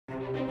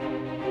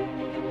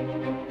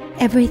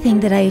Everything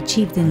that I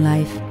achieved in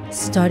life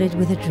started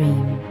with a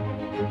dream.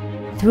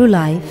 Through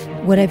life,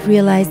 what I've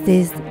realized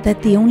is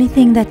that the only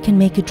thing that can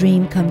make a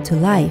dream come to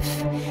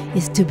life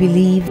is to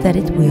believe that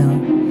it will,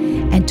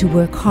 and to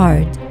work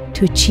hard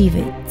to achieve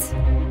it.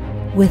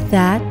 With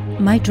that,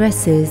 my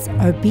dresses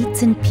are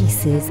bits and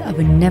pieces of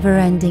a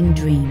never-ending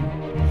dream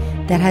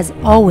that has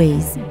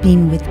always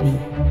been with me.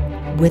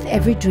 With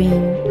every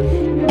dream,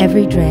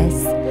 every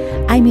dress,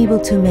 I'm able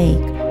to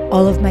make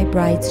all of my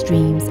bride's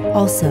dreams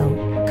also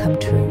come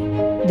true.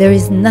 There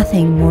is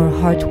nothing more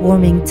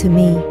heartwarming to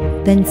me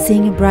than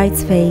seeing a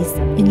bride's face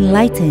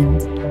enlightened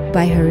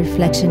by her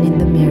reflection in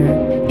the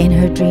mirror in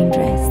her dream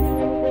dress.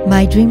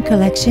 My dream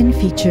collection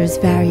features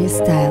various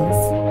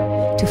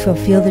styles to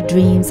fulfill the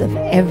dreams of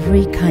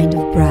every kind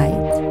of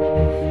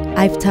bride.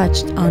 I've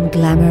touched on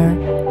glamour,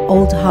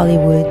 old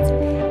Hollywood,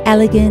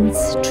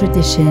 elegance,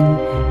 tradition,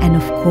 and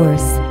of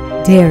course,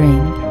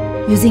 daring,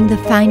 using the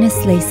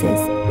finest laces,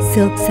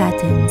 silk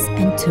satins,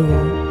 and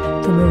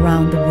tulle from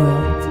around the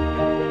world.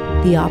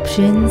 The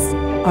options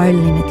are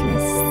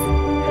limitless.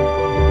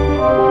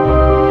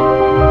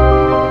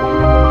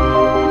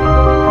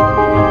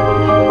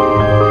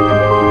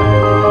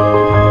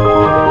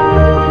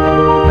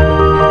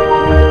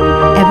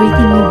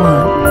 Everything you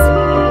want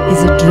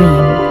is a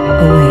dream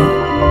away.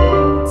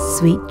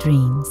 Sweet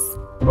dreams.